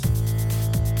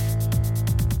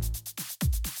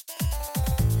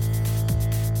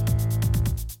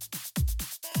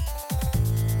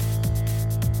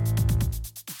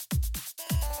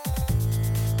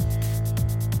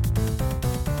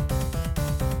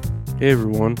Hey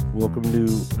everyone, welcome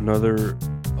to another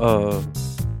uh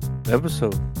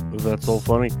episode of That's All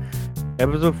Funny.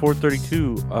 Episode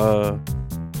 432.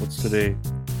 What's today?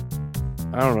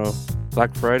 I don't know.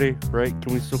 Black Friday, right?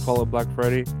 Can we still call it Black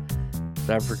Friday? It's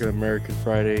African American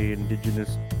Friday,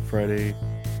 Indigenous Friday.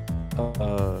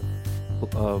 Uh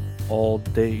all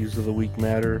days of the week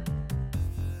matter.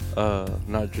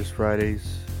 Not just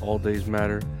Fridays. All days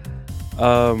matter.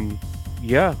 Um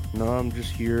yeah, no, I'm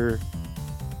just here.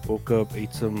 Woke up,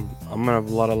 ate some. I'm gonna have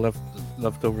a lot of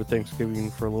leftover Thanksgiving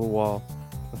for a little while,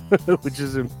 which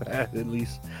isn't bad. At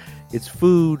least it's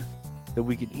food that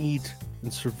we can eat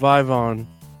and survive on.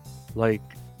 Like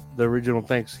the original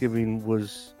Thanksgiving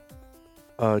was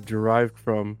derived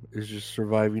from is just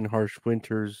surviving harsh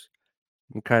winters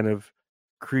and kind of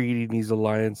creating these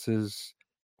alliances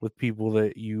with people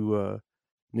that you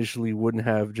initially wouldn't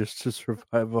have just to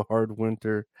survive a hard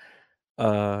winter.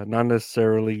 Not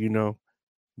necessarily,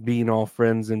 being all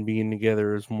friends and being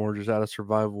together is more just out of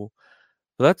survival.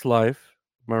 So that's life.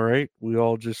 Am I right? We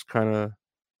all just kind of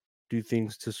do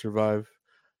things to survive.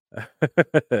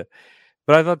 But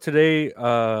I thought today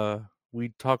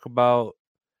we'd talk about,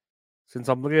 since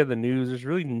I'm looking at the news, there's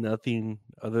really nothing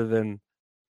other than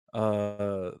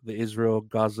the Israel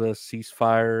Gaza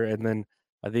ceasefire, and then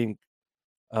I think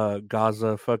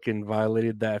Gaza fucking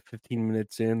violated that 15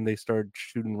 minutes in. They started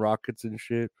shooting rockets and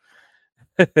shit,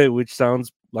 which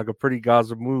sounds like a pretty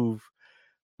Gaza move.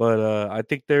 But I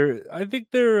think they're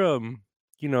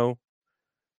you know,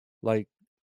 like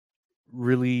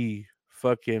really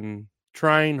fucking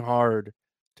trying hard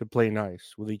to play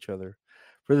nice with each other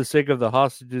for the sake of the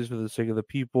hostages, for the sake of the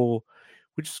people,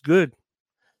 which is good.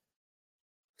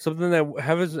 Something that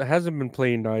hasn't been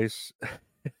playing nice.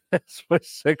 That's my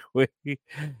segue.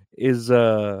 Is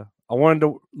I wanted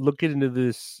to look into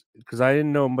this because I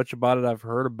didn't know much about it. I've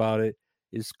heard about it.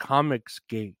 Is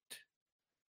Comicsgate,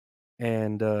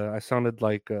 and I sounded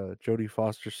like Jodie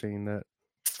Foster saying that.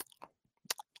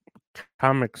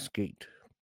 Comicsgate.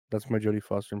 That's my Jodie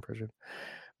Foster impression.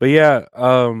 But yeah, I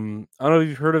don't know if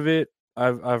you've heard of it.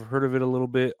 I've heard of it a little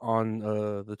bit on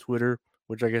the Twitter,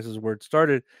 which I guess is where it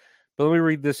started. But let me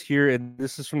read this here, and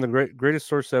this is from the greatest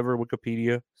source ever,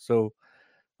 Wikipedia. So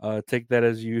take that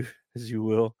as you as you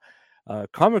will.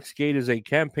 Comicsgate is a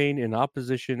campaign in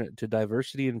opposition to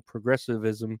diversity and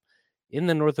progressivism in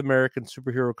the North American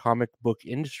superhero comic book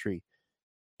industry.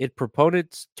 It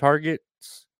proponents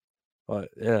targets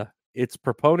yeah, its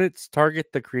proponents target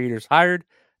the creators hired,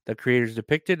 the creators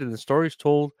depicted, and the stories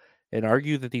told, and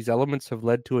argue that these elements have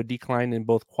led to a decline in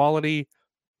both quality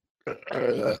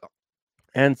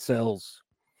and sales.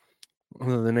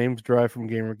 The name's derived from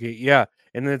Gamergate, yeah,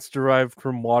 and then it's derived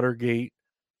from Watergate.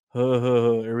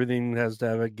 Everything has to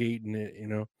have a gate in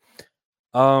it,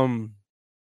 Um,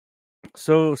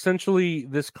 so essentially,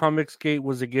 this Comics Gate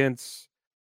was against,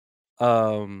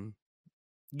 um,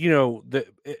 the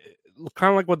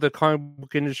kind of like what the comic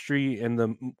book industry and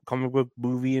the comic book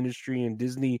movie industry and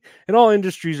Disney and all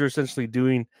industries are essentially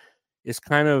doing is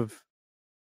kind of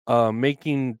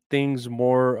making things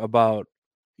more about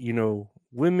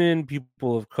women,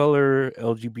 people of color,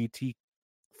 LGBT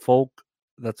folk.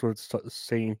 That's what it's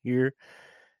saying here.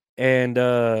 And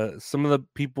some of the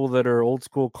people that are old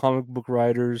school comic book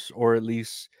writers, or at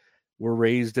least were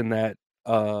raised in that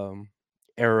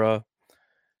era,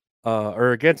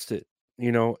 are against it.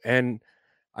 And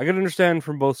I can understand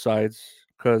from both sides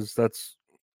because that's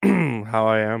how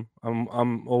I am.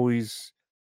 I'm always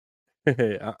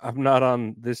I'm not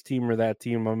on this team or that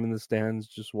team. I'm in the stands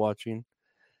just watching.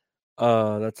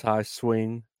 That's how I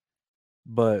swing.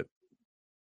 But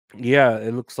yeah,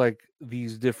 it looks like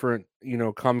these different,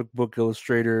 comic book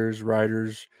illustrators,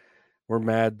 writers were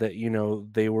mad that,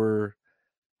 they were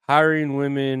hiring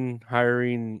women,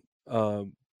 hiring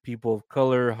people of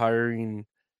color, hiring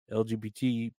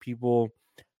LGBT people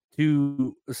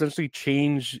to essentially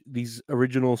change these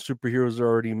original superheroes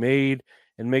already made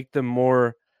and make them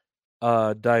more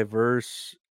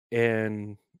diverse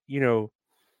and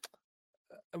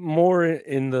more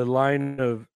in the line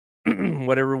of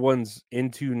what everyone's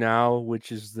into now,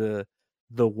 which is the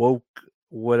woke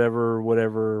whatever,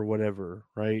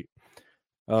 right?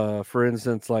 For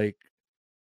instance, like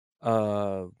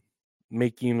uh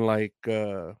making like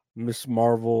Miss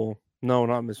Marvel, no,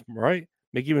 not Miss, right?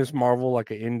 Making Miss Marvel like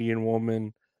an Indian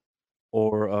woman,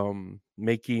 or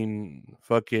making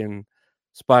fucking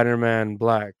Spider-Man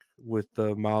black with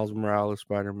the Miles Morales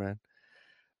Spider-Man.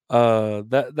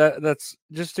 That's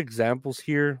just examples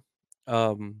here.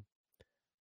 Um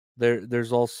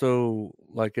there's also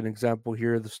like an example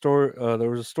here. There was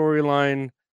a storyline,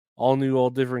 all new,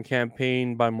 all different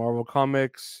campaign by Marvel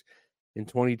Comics. in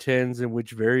 2010s, in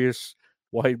which various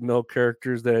white male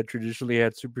characters that had traditionally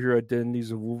had superhero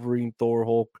identities of Wolverine, Thor,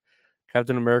 Hulk,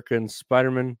 Captain America, and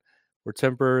Spider-Man were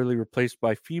temporarily replaced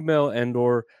by female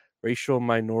and/or racial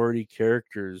minority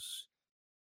characters.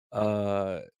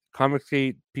 Uh,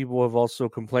 Comicsgate people have also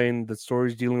complained that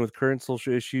stories dealing with current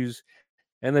social issues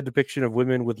and the depiction of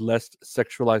women with less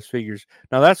sexualized figures.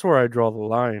 Now that's where I draw the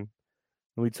line.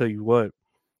 Let me tell you what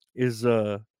is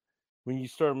when you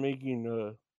start making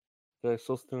did I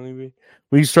still still leave it?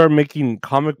 When you start making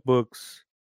comic books,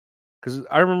 because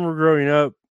I remember growing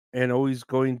up and always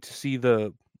going to see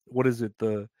the what is it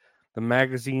the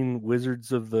magazine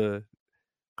Wizards of the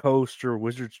Coast or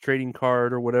Wizards trading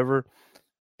card or whatever,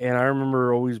 and I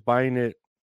remember always buying it.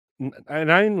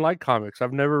 And I didn't like comics.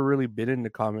 I've never really been into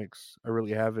comics. I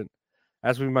really haven't.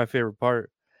 That's been my favorite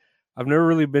part. I've never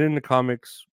really been into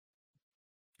comics,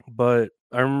 but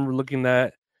I remember looking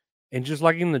at and just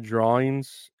liking the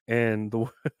drawings and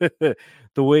the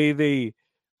the way they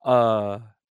uh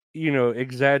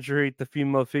exaggerate the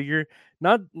female figure.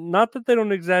 Not that they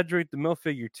don't exaggerate the male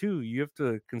figure too. You have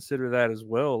to consider that as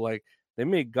well. Like they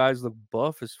make guys look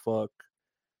buff as fuck.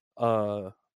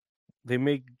 Uh they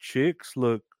make chicks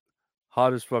look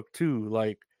hot as fuck too.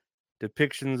 Like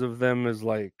depictions of them as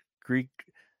like Greek,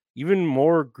 even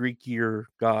more Greekier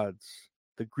gods,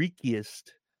 the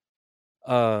Greekiest.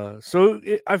 I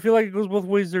feel like it goes both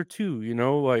ways there too.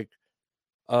 Like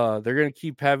they're gonna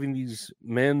keep having these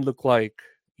men look like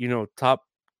top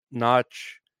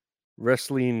notch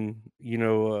wrestling,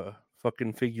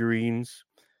 fucking figurines.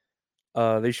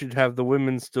 They should have the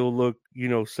women still look,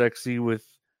 sexy with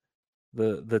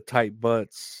the tight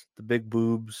butts, the big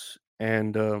boobs,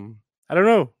 and I don't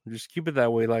know, just keep it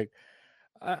that way. Like,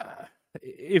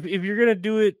 if you're gonna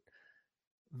do it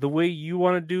the way you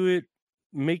want to do it,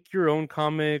 make your own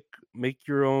comic, make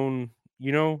your own,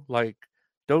 like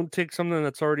don't take something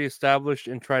that's already established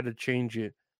and try to change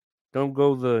it. Don't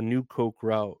go the new Coke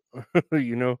route.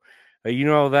 you know, you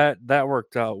know how that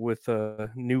worked out with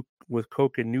new with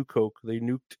Coke and New Coke. They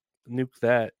nuked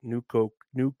that new Coke,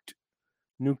 nuked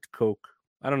Coke.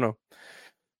 I don't know,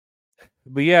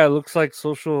 but yeah, it looks like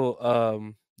the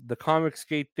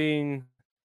Comicsgate thing.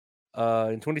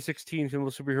 In 2016, female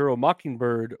superhero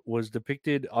Mockingbird was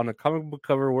depicted on a comic book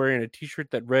cover wearing a T-shirt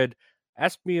that read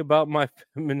 "Ask me about my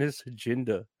feminist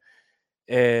agenda,"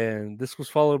 and this was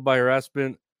followed by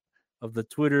harassment on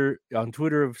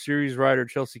Twitter of series writer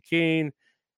Chelsea Kane,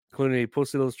 including a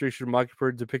posted illustration of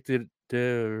Mockingbird depicted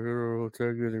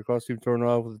their costume torn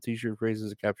off with a T-shirt phrase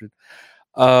as a caption.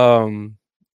 Um,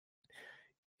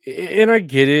 and I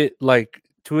get it. Like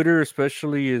Twitter,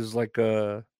 especially, is like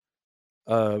a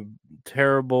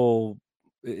terrible.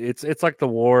 It's like the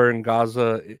war in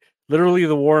Gaza. Literally,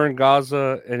 the war in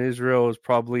Gaza and Israel is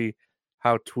probably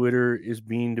how Twitter is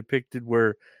being depicted,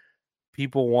 where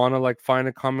people want to like find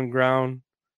a common ground,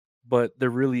 but there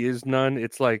really is none.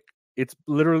 It's like it's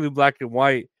literally black and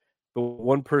white, but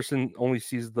one person only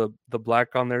sees the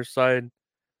black on their side,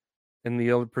 and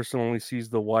the other person only sees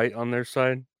the white on their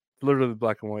side. Literally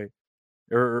black and white,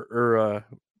 or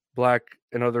black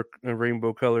and other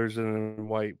rainbow colors and then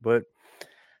white. But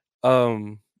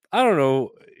um, I don't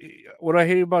know. What I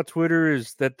hate about Twitter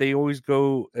is that they always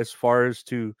go as far as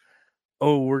to,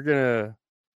 oh, we're gonna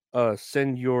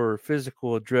send your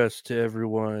physical address to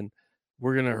everyone.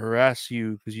 We're gonna harass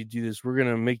you because you do this. We're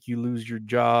gonna make you lose your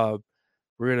job.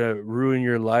 We're gonna ruin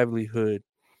your livelihood.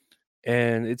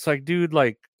 And it's like, dude,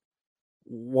 like,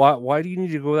 why do you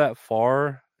need to go that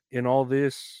far in all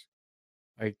this?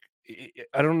 Like,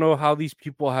 I don't know how these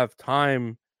people have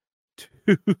time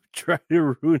to try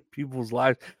to ruin people's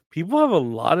lives. People have a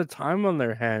lot of time on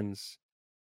their hands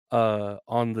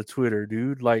on the Twitter,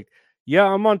 dude. Like, yeah,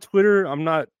 I'm on Twitter. I'm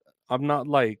not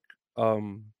like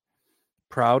um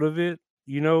proud of it,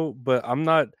 but I'm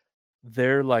not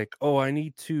there like, oh, I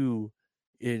need to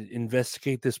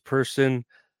investigate this person,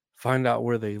 find out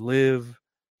where they live,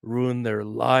 ruin their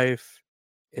life,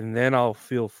 and then I'll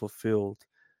feel fulfilled.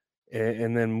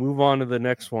 And then move on to the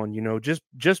next one,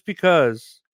 just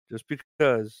because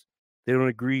they don't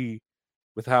agree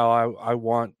with how I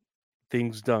want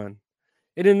things done.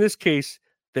 And in this case,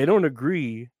 they don't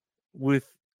agree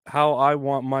with how I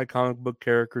want my comic book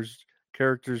characters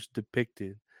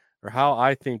depicted, or how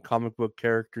I think comic book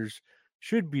characters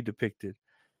should be depicted.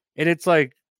 And it's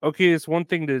like, okay, it's one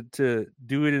thing to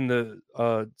do it in the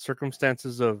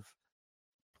circumstances of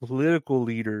political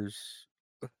leaders,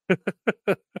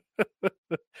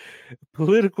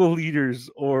 political leaders,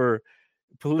 or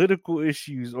political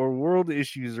issues, or world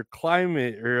issues, or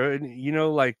climate, or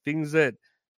like things that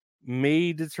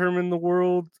may determine the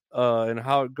world and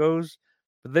how it goes.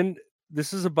 But then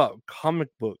this is about comic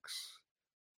books.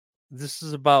 This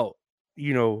is about,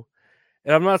 you know,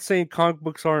 and I'm not saying comic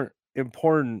books aren't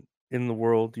important in the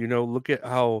world. Look at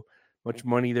how much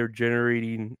money they're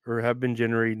generating or have been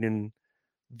generating in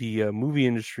the movie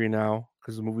industry now,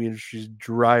 because the movie industry's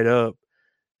dried up.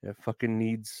 It fucking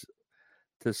needs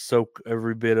to soak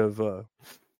every bit of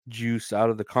juice out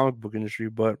of the comic book industry.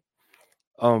 But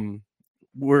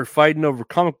we're fighting over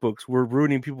comic books. We're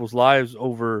ruining people's lives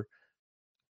over,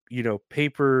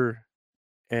 paper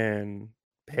and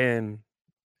pen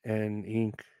and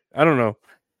ink. I don't know.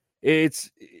 It's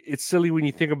silly when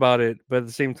you think about it, but at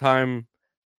the same time,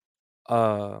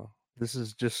 uh, this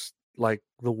is just like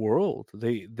the world.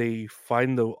 They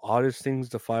find the oddest things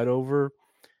to fight over.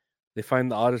 They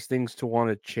find the oddest things to want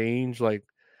to change. Like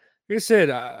I said,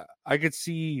 I could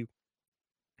see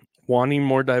wanting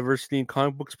more diversity in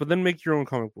comic books, but then make your own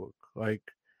comic book. Like,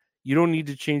 you don't need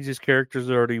to change these characters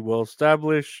that are already well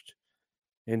established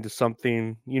into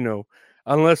something,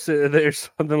 unless there's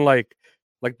something like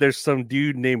there's some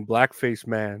dude named Blackface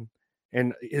Man,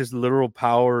 and his literal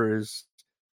power is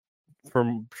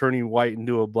from turning white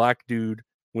into a black dude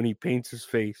when he paints his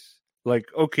face. Like,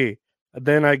 okay,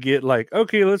 then I get like,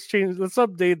 okay, let's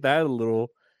update that a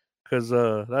little, because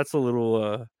that's a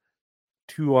little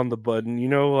too on the button,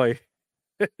 like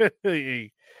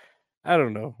I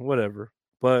don't know, whatever.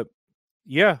 But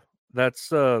yeah, that's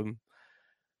the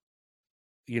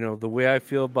way I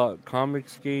feel about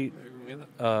Comicsgate.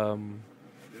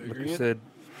 Like I said,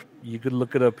 you could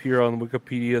look it up here on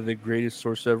Wikipedia, the greatest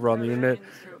source ever on the internet,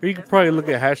 or you could probably look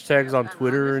at hashtags on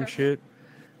Twitter and shit.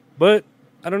 But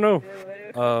I don't know.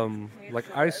 Like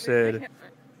I said,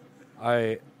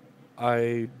 I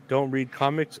don't read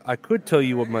comics. I could tell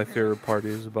you what my favorite part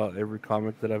is about every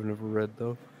comic that I've never read,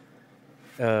 though.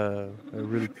 I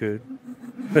really could.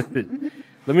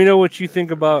 Let me know what you think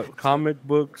about comic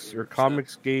books or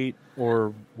Comicsgate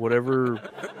or whatever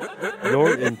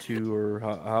you're into, or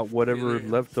how whatever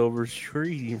leftovers you're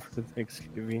eating for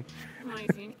Thanksgiving.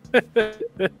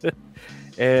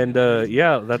 And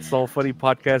yeah, That's All Funny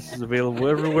podcast is available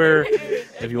everywhere.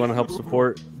 If you want to help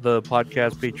support the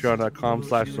podcast,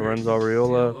 patreon.com/Lorenzo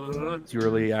Areola. It's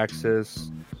early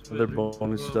access, other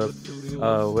bonus stuff.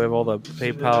 We have all the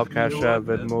PayPal, Cash App,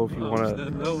 Venmo if you want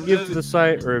to give to the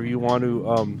site, or if you want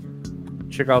to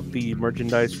check out the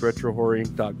merchandise,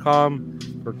 retrohorrorinc.com,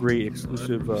 for great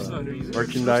exclusive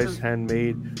merchandise,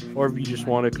 handmade, or if you just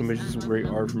want to commission some great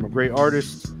art from a great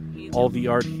artist. All the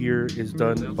art here is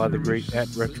done by the great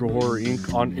at Retro Horror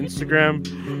Inc. on Instagram.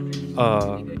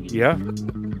 Yeah,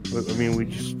 I mean, we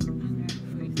just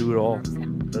do it all.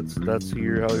 That's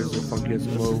here how it is at Funky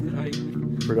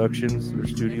SMO Productions or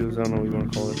Studios. I don't know what you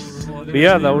want to call it. But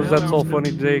yeah, that's all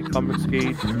funny today.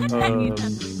 Comicsgate,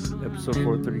 episode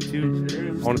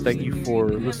 432. I want to thank you for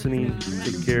listening.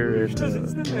 Take care, and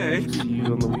see you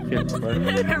on the weekend.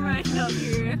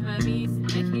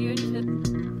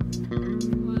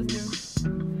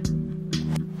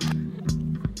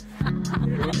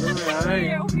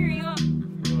 Bye.